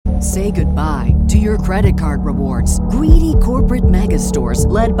Say goodbye to your credit card rewards. Greedy corporate mega stores,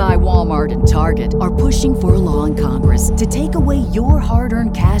 led by Walmart and Target, are pushing for a law in Congress to take away your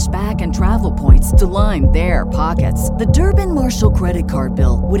hard-earned cash back and travel points to line their pockets. The Durbin-Marshall credit card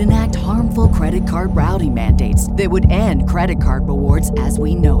bill would enact harmful credit card routing mandates that would end credit card rewards as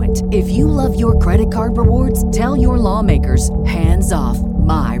we know it. If you love your credit card rewards, tell your lawmakers, hands off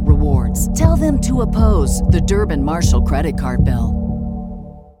my rewards. Tell them to oppose the Durbin-Marshall credit card bill.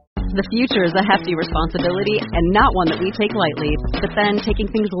 The future is a hefty responsibility and not one that we take lightly. But then, taking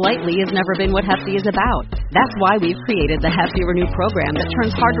things lightly has never been what Hefty is about. That's why we've created the Hefty Renew program that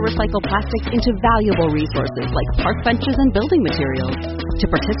turns hard-to-recycle plastics into valuable resources like park benches and building materials.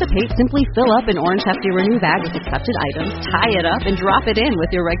 To participate, simply fill up an orange Hefty Renew bag with accepted items, tie it up, and drop it in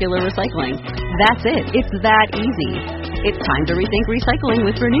with your regular recycling. That's it. It's that easy. It's time to rethink recycling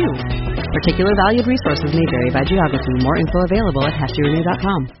with Renew. Particular valued resources may vary by geography. More info available at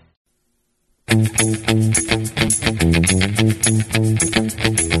heftyrenew.com.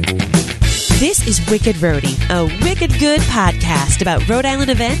 This is Wicked Roadie, a wicked good podcast about Rhode Island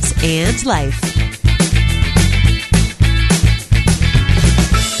events and life.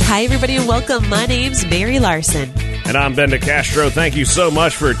 Hi, everybody, and welcome. My name's Mary Larson. And I'm Ben DeCastro. Thank you so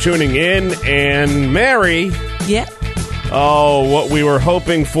much for tuning in. And Mary, yeah. Oh, what we were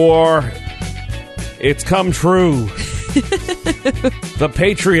hoping for, it's come true. The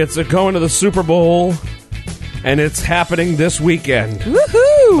Patriots are going to the Super Bowl, and it's happening this weekend.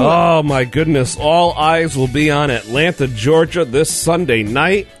 Woohoo! Oh, my goodness. All eyes will be on Atlanta, Georgia this Sunday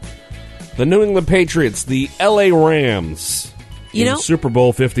night. The New England Patriots, the L.A. Rams, in Super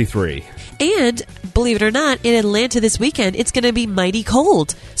Bowl 53. And, believe it or not, in Atlanta this weekend, it's going to be mighty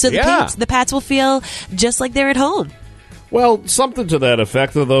cold. So the Pats will feel just like they're at home. Well, something to that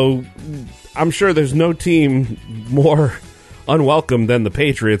effect, although I'm sure there's no team more unwelcome than the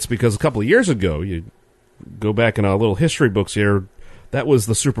Patriots, because a couple of years ago, you go back in our little history books here, that was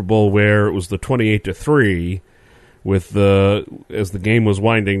the Super Bowl where it was the 28-3 with as the game was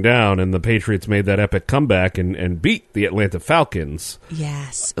winding down, and the Patriots made that epic comeback and beat the Atlanta Falcons.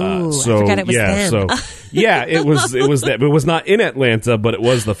 Yes. Ooh, I forgot it was them. It was that. It was not in Atlanta, but it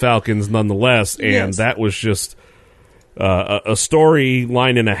was the Falcons nonetheless, and that was just a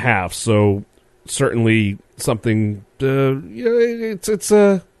storyline and a half. So certainly something. Hey,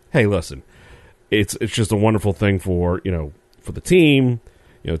 listen, it's just a wonderful thing for the team.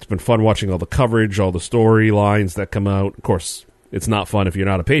 It's been fun watching all the coverage, all the storylines that come out. Of course, it's not fun if you're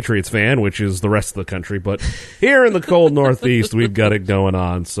not a Patriots fan, which is the rest of the country. But here in the cold Northeast, we've got it going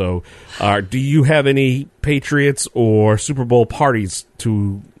on. So, do you have any Patriots or Super Bowl parties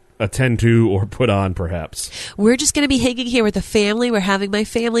to attend to or put on, perhaps? We're just going to be hanging here with the family. We're having my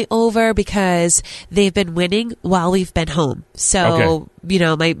family over because they've been winning while we've been home. So,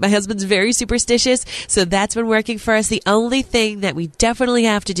 my husband's very superstitious, so that's been working for us. The only thing that we definitely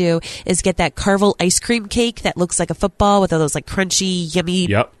have to do is get that Carvel ice cream cake that looks like a football with all those crunchy, yummy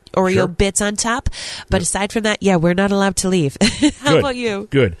Oreo bits on top. But aside from that, we're not allowed to leave. How about you?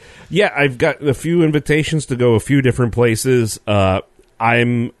 Good. Yeah, I've got a few invitations to go a few different places.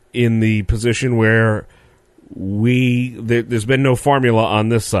 I'm in the position where there's been no formula on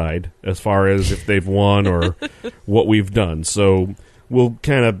this side as far as if they've won or what we've done. So we'll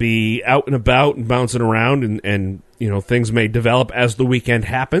kind of be out and about and bouncing around, and things may develop as the weekend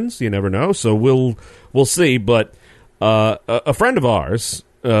happens. You never know. So we'll see. But a friend of ours,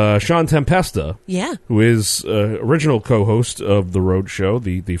 Sean Tempesta, who is original co-host of the Road Show,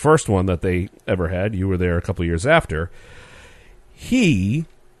 the first one that they ever had. You were there a couple of years after. He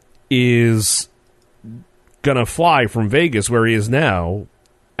is going to fly from Vegas, where he is now,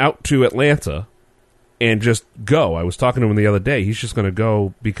 out to Atlanta and just go. I was talking to him the other day. He's just going to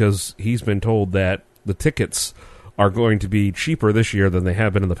go because he's been told that the tickets are going to be cheaper this year than they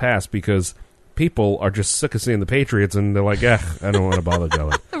have been in the past, because people are just sick of seeing the Patriots, and they're like, I don't want to bother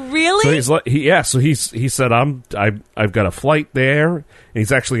going. Really? So he's like, he said, I've got a flight there, and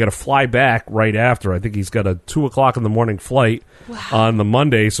he's actually got to fly back right after. I think he's got a 2:00 in the morning flight on the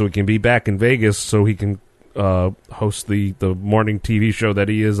Monday, so he can be back in Vegas, so he can host the morning TV show that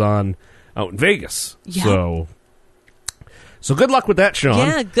he is on out in Vegas. Yeah. So good luck with that, Sean.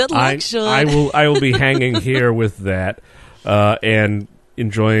 Yeah, good luck, Sean. I will be hanging here with that and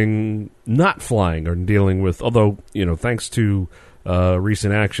enjoying not flying or dealing with. Although thanks to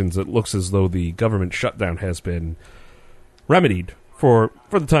recent actions, it looks as though the government shutdown has been remedied for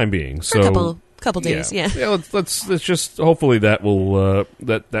the time being. For a couple days, yeah. Let's just hopefully that will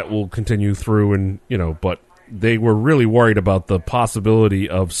that will continue through, and but they were really worried about the possibility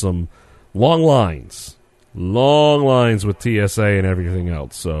of some long lines long lines with TSA and everything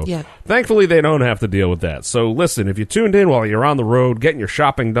else. So thankfully they don't have to deal with that. So listen, if you tuned in while you're on the road, getting your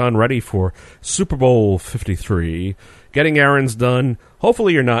shopping done, ready for Super Bowl 53, getting errands done,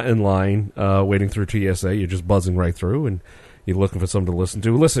 hopefully you're not in line waiting through TSA. You're just buzzing right through and you're looking for something to listen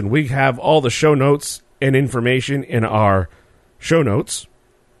to. Listen, we have all the show notes and information in our show notes,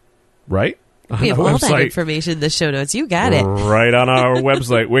 right? We have all that information in the show notes. You got it. Right on our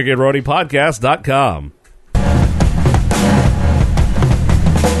website, wickedroadiepodcast.com.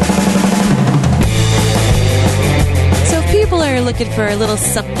 So if people are looking for a little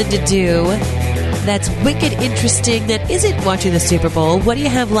something to do that's wicked interesting that isn't watching the Super Bowl, what do you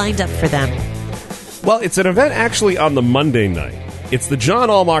have lined up for them? Well, it's an event actually on the Monday night. It's the John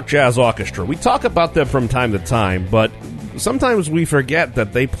Allmark Jazz Orchestra. We talk about them from time to time, but sometimes we forget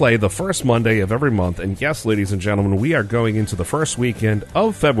that they play the first Monday of every month. And yes, ladies and gentlemen, we are going into the first weekend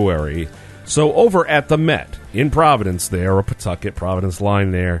of February. So over at the Met in Providence there, or Pawtucket, Providence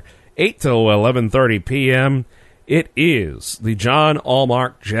line there, 8 till 11:30 p.m., it is the John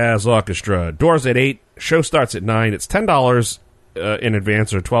Allmark Jazz Orchestra. Doors at 8, show starts at 9. It's $10 in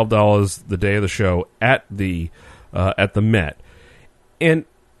advance or $12 the day of the show at the Met. And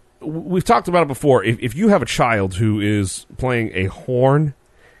we've talked about it before. If you have a child who is playing a horn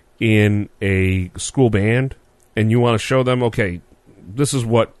in a school band and you want to show them, okay, this is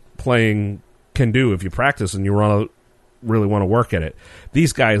what playing can do if you practice and you really want to work at it.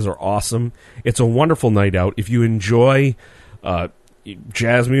 These guys are awesome. It's a wonderful night out. If you enjoy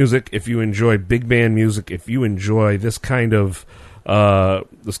jazz music, if you enjoy big band music, if you enjoy this kind of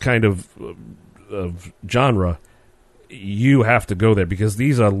genre, you have to go there because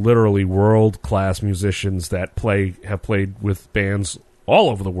these are literally world-class musicians that have played with bands all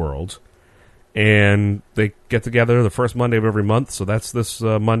over the world, and they get together the first Monday of every month. So that's this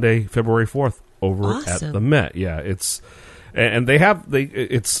Monday, February 4th, over at the Met. Yeah, it's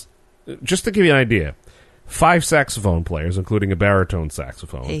just to give you an idea, 5 saxophone players, including a baritone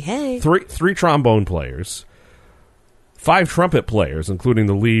saxophone. Hey. 3 trombone players, 5 trumpet players, including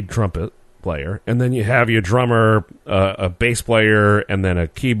the lead trumpet player, and then you have your drummer, a bass player, and then a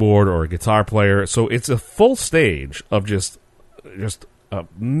keyboard or a guitar player. So it's a full stage of just a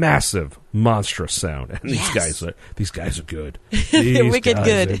massive, monstrous sound. And these guys are good. They're wicked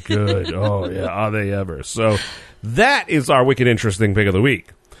good. Are good. Oh yeah, are they ever? So that is our wicked interesting pick of the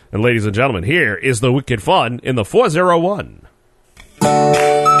week. And ladies and gentlemen, here is the wicked fun in the 401.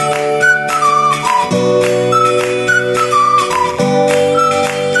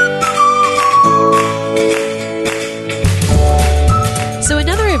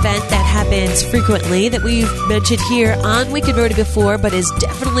 Frequently that we've mentioned here on Wicked Rowdy before, but is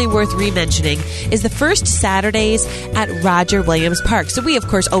definitely worth re-mentioning, is the first Saturdays at Roger Williams Park. So we, of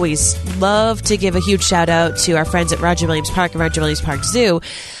course, always love to give a huge shout out to our friends at Roger Williams Park and Roger Williams Park Zoo.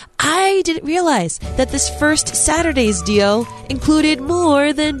 I didn't realize that this first Saturday's deal included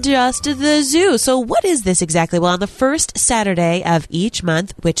more than just the zoo. So what is this exactly? Well, on the first Saturday of each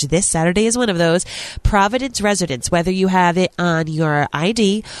month, which this Saturday is one of those, Providence residents, whether you have it on your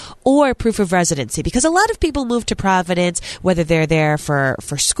ID or proof of residency, because a lot of people move to Providence, whether they're there for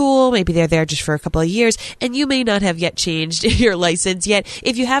school, maybe they're there just for a couple of years, and you may not have yet changed your license yet.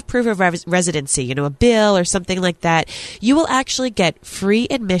 If you have proof of residency, a bill or something like that, you will actually get free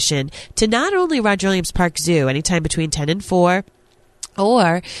admission to not only Roger Williams Park Zoo anytime between 10 and 4,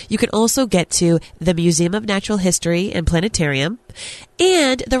 or you can also get to the Museum of Natural History and Planetarium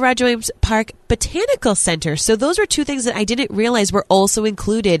and the Roger Williams Park Botanical Center. So those were 2 things that I didn't realize were also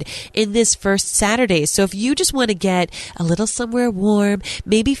included in this first Saturday. So if you just want to get a little somewhere warm,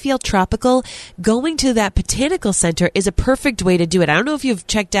 maybe feel tropical, going to that Botanical Center is a perfect way to do it. I don't know if you've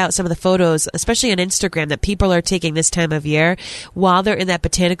checked out some of the photos, especially on Instagram, that people are taking this time of year while they're in that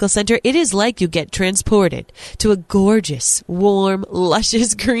Botanical Center. It is like you get transported to a gorgeous, warm,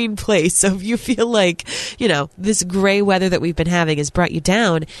 luscious green place. So if you feel like, this gray weather that we've been having has brought you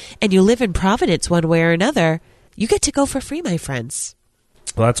down and you live in Providence one way or another, you get to go for free, my friends.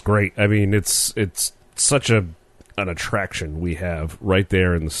 Well, that's great. I mean, it's such an attraction we have right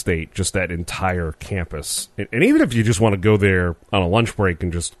there in the state, just that entire campus. And even if you just want to go there on a lunch break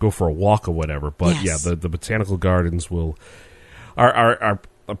and just go for a walk or whatever, but yes. The botanical gardens are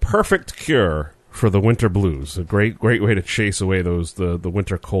a perfect cure for the winter blues. A great way to chase away the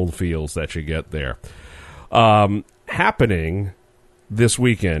winter cold feels that you get there. Happening this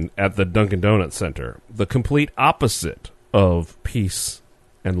weekend at the Dunkin' Donuts Center, the complete opposite of peace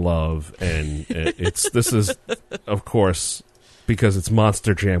and love, and this is, of course, because it's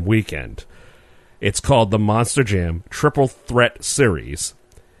Monster Jam weekend. It's called the Monster Jam Triple Threat Series,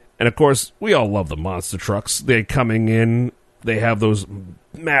 And, of course, we all love the monster trucks. They're coming in. They have those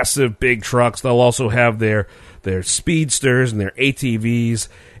massive big trucks. They'll also have their speedsters and their ATVs,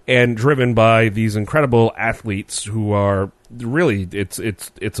 and driven by these incredible athletes who are really, it's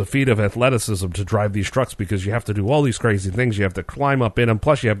a feat of athleticism to drive these trucks, because you have to do all these crazy things. You have to climb up in them.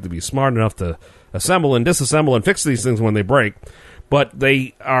 Plus, you have to be smart enough to assemble and disassemble and fix these things when they break. But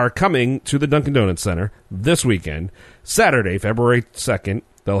they are coming to the Dunkin' Donuts Center this weekend, Saturday, February 2nd.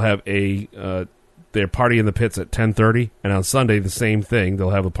 They'll have their party in the pits at 10:30, and on Sunday the same thing. They'll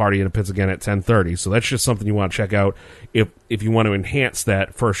have a party in the pits again at 10:30. So that's just something you want to check out if you want to enhance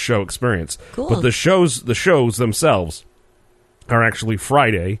that first show experience. Cool. But the shows themselves are actually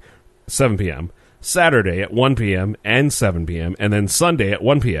Friday, 7 p.m., Saturday at 1 p.m. and 7 p.m., and then Sunday at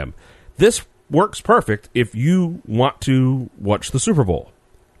 1 p.m. This works perfect if you want to watch the Super Bowl,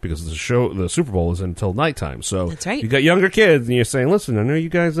 because the Super Bowl is until nighttime. So that's right. You got younger kids, and you're saying, listen, I know you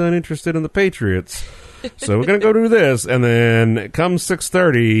guys aren't interested in the Patriots, so we're going to go do this. And then come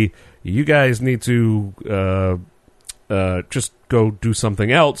 6:30, you guys need to just go do something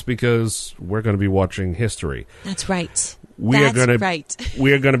else, because we're going to be watching history. That's right. We are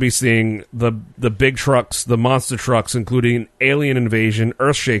going to be seeing the big trucks, the monster trucks, including Alien Invasion,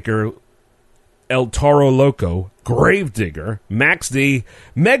 Earthshaker, El Toro Loco, Gravedigger, Max D,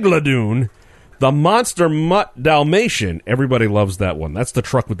 Megalodon, the Monster Mutt Dalmatian. Everybody loves that one. That's the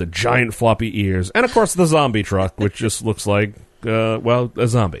truck with the giant floppy ears. And, of course, the zombie truck, which just looks like, a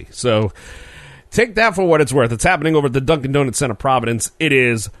zombie. So take that for what it's worth. It's happening over at the Dunkin' Donuts Center, Providence. It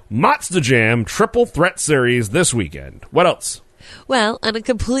is Monster Jam Triple Threat Series this weekend. What else? Well, on a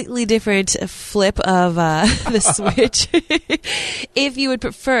completely different flip of the switch, if you would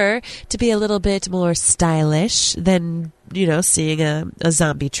prefer to be a little bit more stylish than, seeing a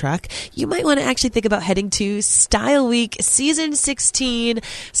zombie truck, you might want to actually think about heading to Style Week Season 16,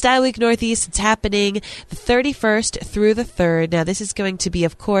 Style Week Northeast. It's happening the 31st through the 3rd. Now, this is going to be,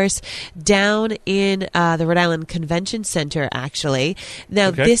 of course, down in the Rhode Island Convention Center, actually.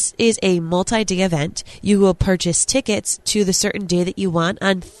 Now, This is a multi-day event. You will purchase tickets to the certain day that you want.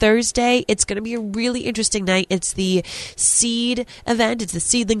 On Thursday, it's going to be a really interesting night. It's the Seed event. It's the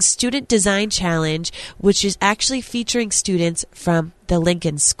Seedling Student Design Challenge, which is actually featuring students from the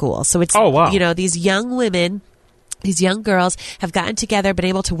Lincoln School. So it's, these young women, these young girls have gotten together, been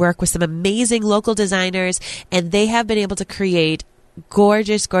able to work with some amazing local designers, and they have been able to create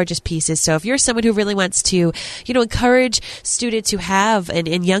gorgeous, gorgeous pieces. So if you're someone who really wants to, encourage students who have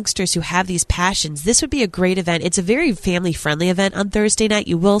and youngsters who have these passions, this would be a great event. It's a very family-friendly event on Thursday night.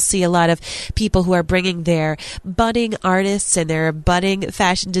 You will see a lot of people who are bringing their budding artists and their budding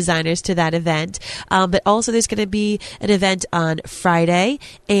fashion designers to that event. But also there's going to be an event on Friday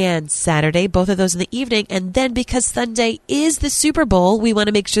and Saturday, both of those in the evening. And then because Sunday is the Super Bowl, we want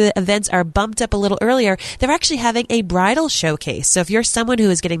to make sure that events are bumped up a little earlier. They're actually having a bridal showcase. So if you're someone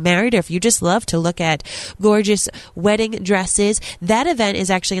who is getting married, or if you just love to look at gorgeous wedding dresses, that event is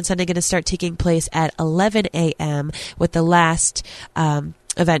actually on Sunday going to start taking place at 11 a.m. with the last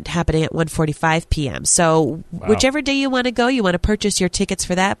event happening at 1:45 p.m. So whichever day you want to go, you want to purchase your tickets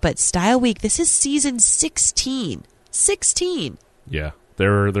for that. But Style Week, this is season 16. 16. Yeah,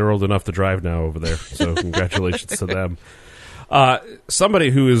 they're old enough to drive now over there. So congratulations to them.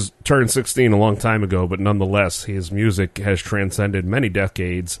 Somebody who has turned 16 a long time ago, but nonetheless, his music has transcended many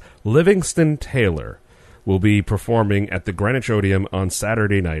decades. Livingston Taylor will be performing at the Greenwich Odeum on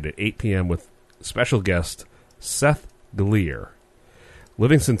Saturday night at 8 p.m. with special guest Seth Gleer.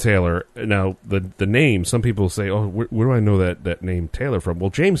 Livingston Taylor, now, the name, some people say, where do I know that name Taylor from? Well,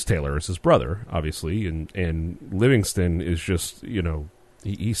 James Taylor is his brother, obviously, and Livingston is just,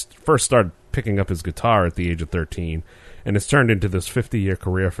 he first started picking up his guitar at the age of 13, and it's turned into this 50-year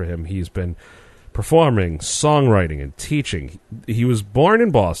career for him. He's been performing, songwriting, and teaching. He was born in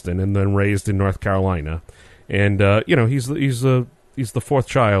Boston and then raised in North Carolina. And, he's the fourth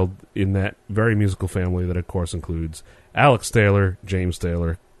child in that very musical family that, of course, includes Alex Taylor, James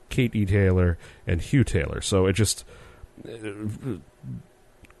Taylor, Kate E. Taylor, and Hugh Taylor. So it just... How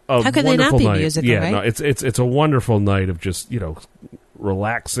could they not be night. musical, yeah, right? No, it's a wonderful night of just,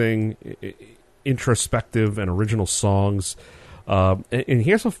 relaxing, introspective, and original songs. And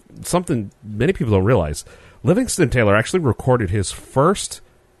here's something many people don't realize. Livingston Taylor actually recorded his first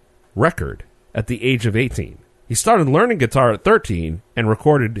record at the age of 18. He started learning guitar at 13 and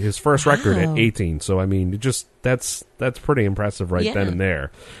recorded his first record at 18. So, I mean, that's pretty impressive then and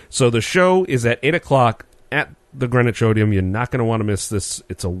there. So the show is at 8 o'clock at the Greenwich Odeum. You're not going to want to miss this.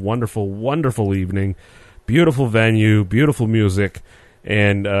 It's a wonderful, wonderful evening. Beautiful venue, beautiful music.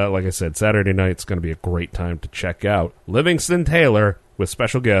 And like I said, Saturday night's going to be a great time to check out Livingston Taylor with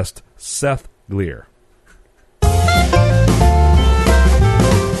special guest Seth Gleer.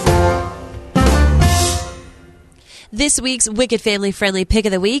 This week's Wicked Family Friendly Pick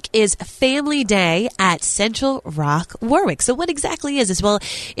of the Week is Family Day at Central Rock, Warwick. So what exactly is this? Well,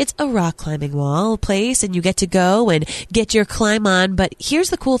 it's a rock climbing wall place, and you get to go and get your climb on. But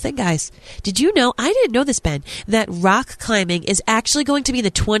here's the cool thing, guys. Did you know, I didn't know this, Ben, that rock climbing is actually going to be in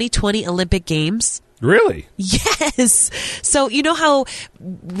the 2020 Olympic Games? Really? Yes. So you know how,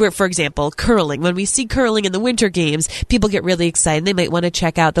 for example, curling, when we see curling in the Winter Games, people get really excited. They might want to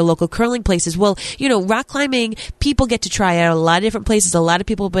check out the local curling places. Well, you know, rock climbing, people get to try out a lot of different places. A lot of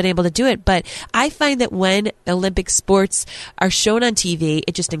people have been able to do it. But I find that when Olympic sports are shown on TV,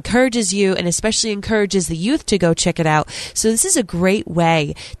 it just encourages you, and especially encourages the youth to go check it out. So this is a great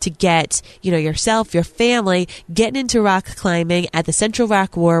way to get, you know, yourself, your family, getting into rock climbing at the Central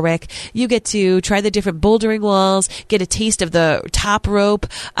Rock Warwick. You get to try the different bouldering walls, get a taste of the top rope,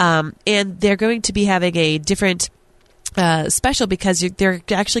 and they're going to be having a different special because they're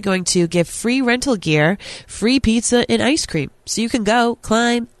actually going to give free rental gear, free pizza, and ice cream. So you can go,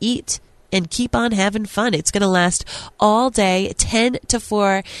 climb, eat, and keep on having fun. It's going to last all day, 10 to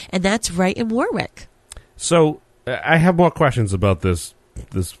 4, and that's right in Warwick. So I have more questions about this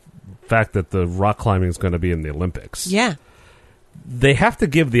fact that the rock climbing is going to be in the Olympics. Yeah. They have to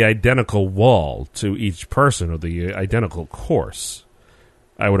give the identical wall to each person, or the identical course,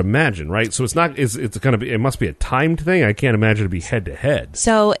 I would imagine, right? So it's not. It's going to be. It must be a timed thing. I can't imagine it be head to head.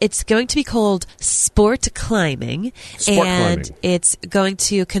 So it's going to be called sport climbing, it's going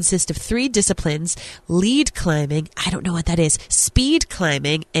to consist of 3 disciplines: lead climbing, I don't know what that is, speed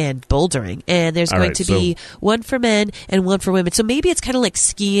climbing, and bouldering. And there's going to be one for men and one for women. So maybe it's kind of like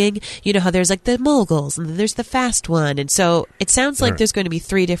skiing. You know how there's like the moguls and there's the fast one, and so it sounds like there's going to be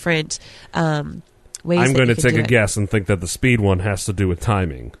 3 different. I'm going to take a guess and think that the speed one has to do with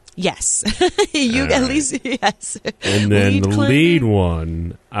timing. Yes. At least, yes. And then the lead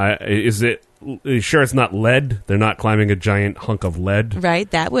one, is it sure it's not lead? They're not climbing a giant hunk of lead?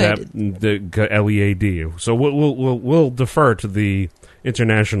 Right, that would. The LEAD. So we'll defer to the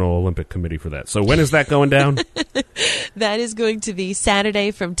International Olympic Committee for that. So when is that going down? That is going to be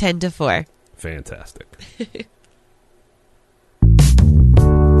Saturday from 10 to 4. Fantastic.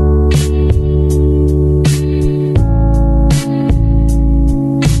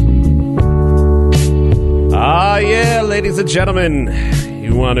 Yeah, ladies and gentlemen,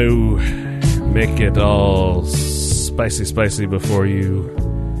 you want to make it all spicy before you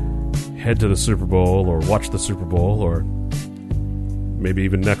head to the Super Bowl or watch the Super Bowl, or maybe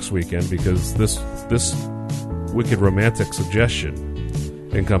even next weekend, because this wicked romantic suggestion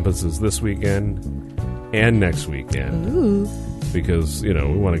encompasses this weekend and next weekend. Ooh. Because, you know,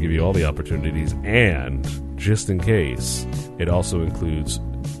 we want to give you all the opportunities, and just in case, it also includes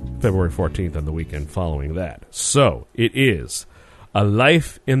February 14th and the weekend following that. So, it is A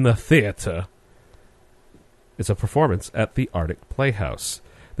Life in the Theater. It's a performance at the Arctic Playhouse.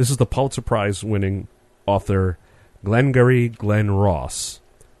 This is the Pulitzer Prize-winning author Glengarry Glen Ross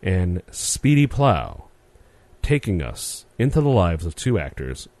and Speedy Plow taking us into the lives of 2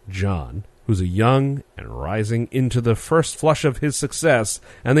 actors, John, who's a young and rising into the first flush of his success,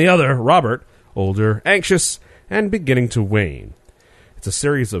 and the other, Robert, older, anxious, and beginning to wane. It's a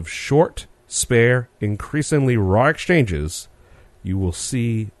series of short, spare, increasingly raw exchanges. You will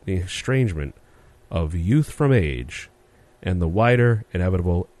see the estrangement of youth from age and the wider,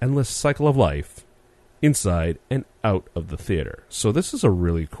 inevitable, endless cycle of life inside and out of the theater. So this is a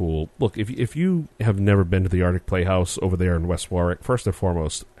really cool look. If you have never been to the Arctic Playhouse over there in West Warwick, first and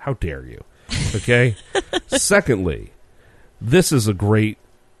foremost, how dare you? Okay? Secondly, this is a great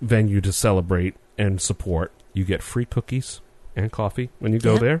venue to celebrate and support. You get free cookies and coffee when you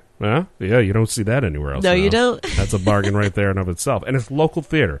go there. Yeah, you don't see that anywhere else. No, you don't. That's a bargain right there in of itself. And it's local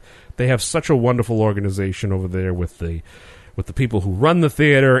theater. They have such a wonderful organization over there with the people who run the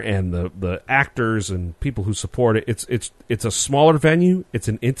theater and the actors and people who support it. It's a smaller venue. It's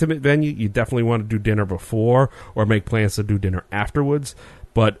an intimate venue. You definitely want to do dinner before or make plans to do dinner afterwards.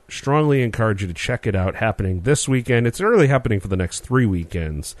 But strongly encourage you to check it out, happening this weekend. It's really happening for the next 3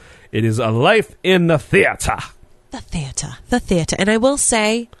 weekends. It is A Life in the Theater. The theater. And I will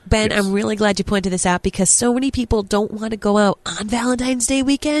say, Ben, yes, I'm really glad you pointed this out, because so many people don't want to go out on Valentine's Day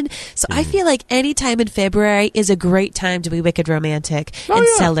weekend. So I feel like any time in February is a great time to be wicked romantic and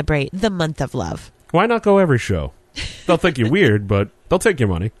celebrate the month of love. Why not go every show? They'll think you're weird, but they'll take your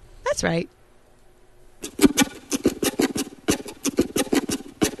money. That's right.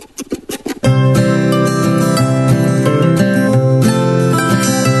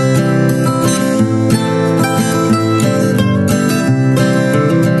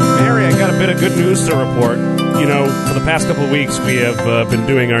 news to report. You know, for the past couple of weeks, we have been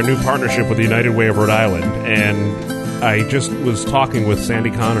doing our new partnership with the United Way of Rhode Island, and I just was talking with Sandy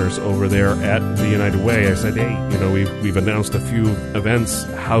Connors over there at the United Way. I said, hey, you know, we've announced a few events.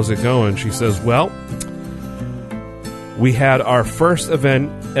 How's it going? She says, well, we had our first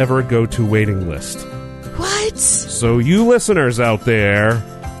event ever go to waiting list. What? So you listeners out there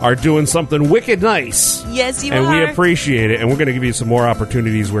are doing something wicked nice. Yes, you are. And we appreciate it. And we're going to give you some more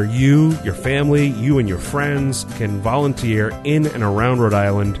opportunities where you, your family, you and your friends can volunteer in and around Rhode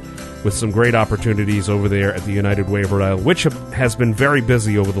Island with some great opportunities over there at the United Way of Rhode Island, which has been very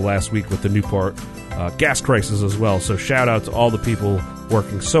busy over the last week with the Newport gas crisis as well. So shout out to all the people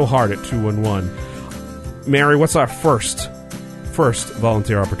working so hard at 211. Mary, what's our first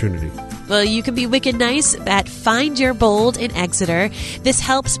volunteer opportunity? Well, you can be wicked nice at Find Your Bold in Exeter. This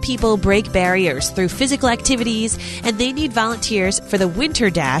helps people break barriers through physical activities, and they need volunteers for the Winter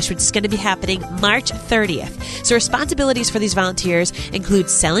Dash, which is going to be happening March 30th. So responsibilities for these volunteers include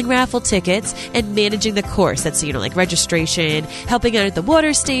selling raffle tickets and managing the course. That's, you know, like registration, helping out at the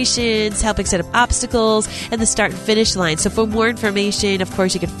water stations, helping set up obstacles, and the start and finish line. So for more information, of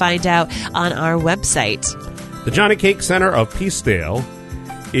course, you can find out on our website. The Johnny Cake Center of Peacedale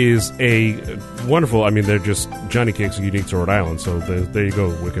is a wonderful, I mean, they're just, Johnny Cakes are unique to Rhode Island, so there you go,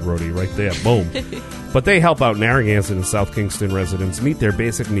 Wicked Roadie, right there, boom. But they help out Narragansett and South Kingston residents meet their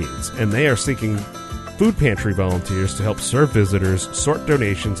basic needs, and they are seeking food pantry volunteers to help serve visitors, sort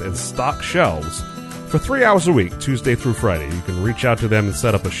donations, and stock shelves for 3 hours a week, Tuesday through Friday. You can reach out to them and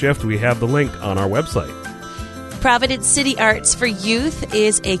set up a shift. We have the link on our website. Providence City Arts for Youth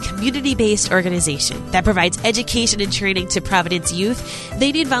is a community-based organization that provides education and training to Providence youth.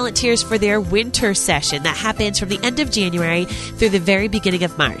 They need volunteers for their winter session that happens from the end of January through the very beginning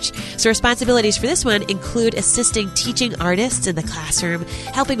of March. So responsibilities for this one include assisting teaching artists in the classroom,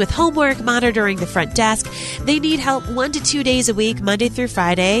 helping with homework, monitoring the front desk. They need help 1 to 2 days a week, Monday through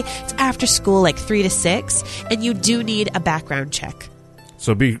Friday. It's after school, like 3 to 6, and you do need a background check.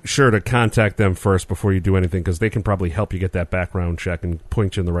 So be sure to contact them first before you do anything, because they can probably help you get that background check and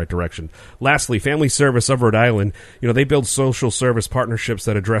point you in the right direction. Lastly, Family Service of Rhode Island, you know, they build social service partnerships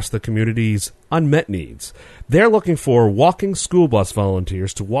that address the community's unmet needs. They're looking for walking school bus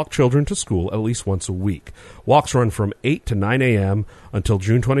volunteers to walk children to school at least once a week. Walks run from 8 to 9 a.m. until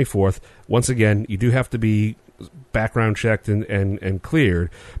June 24th. Once again, you do have to be background checked and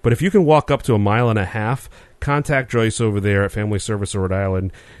cleared, but if you can walk up to 1.5 miles, contact Joyce over there at Family Service of Rhode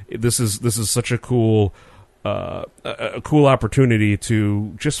Island. This is such a cool opportunity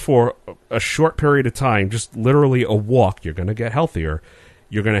to, just for a short period of time, just literally a walk. You're going to get healthier.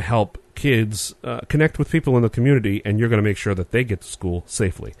 You're going to help kids connect with people in the community, and you're going to make sure that they get to school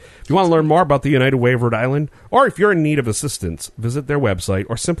safely. If you want to learn more about the United Way of Rhode Island, or if you're in need of assistance, visit their website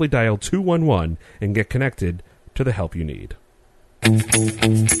or simply dial 211 and get connected to the help you need. All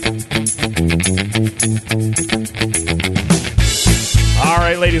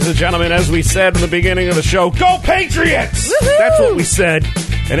right, ladies and gentlemen, as we said in the beginning of the show, go Patriots! Woo-hoo! That's what we said.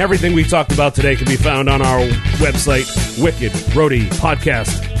 And everything we talked about today can be found on our website,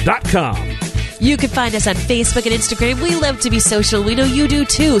 wickedroadiepodcast.com. You can find us on Facebook and Instagram. We love to be social. We know you do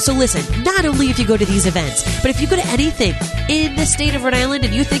too. So listen, not only if you go to these events, but if you go to anything in the state of Rhode Island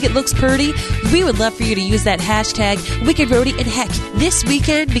and you think it looks pretty, we would love for you to use that hashtag Wicked Roadie. And heck, this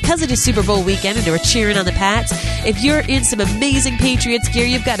weekend, because it is Super Bowl weekend and we're cheering on the Pats, if you're in some amazing Patriots gear,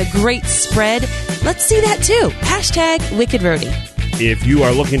 you've got a great spread, let's see that too. Hashtag Wicked Roadie. If you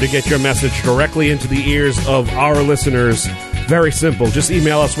are looking to get your message directly into the ears of our listeners, very simple. Just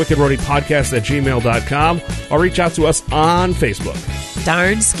email us, wickedroadiepodcast@gmail.com, or reach out to us on Facebook.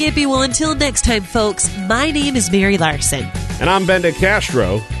 Darn Skippy. Well, until next time, folks, my name is Mary Larson. And I'm Ben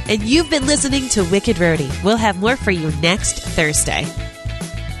DeCastro. And you've been listening to Wicked Roadie. We'll have more for you next Thursday.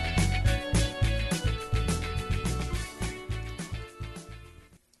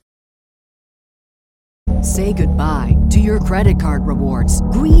 Say goodbye to your credit card rewards.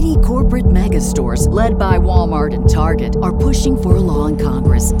 Greedy corporate mega stores, led by Walmart and Target, are pushing for a law in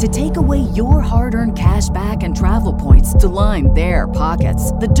Congress to take away your hard-earned cash back and travel points to line their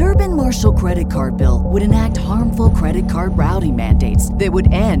pockets. The Durbin-Marshall credit card bill would enact harmful credit card routing mandates that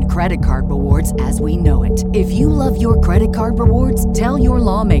would end credit card rewards as we know it. If you love your credit card rewards, tell your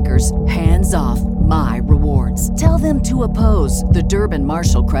lawmakers, hands off my rewards. Tell them to oppose the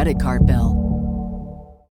Durbin-Marshall credit card bill.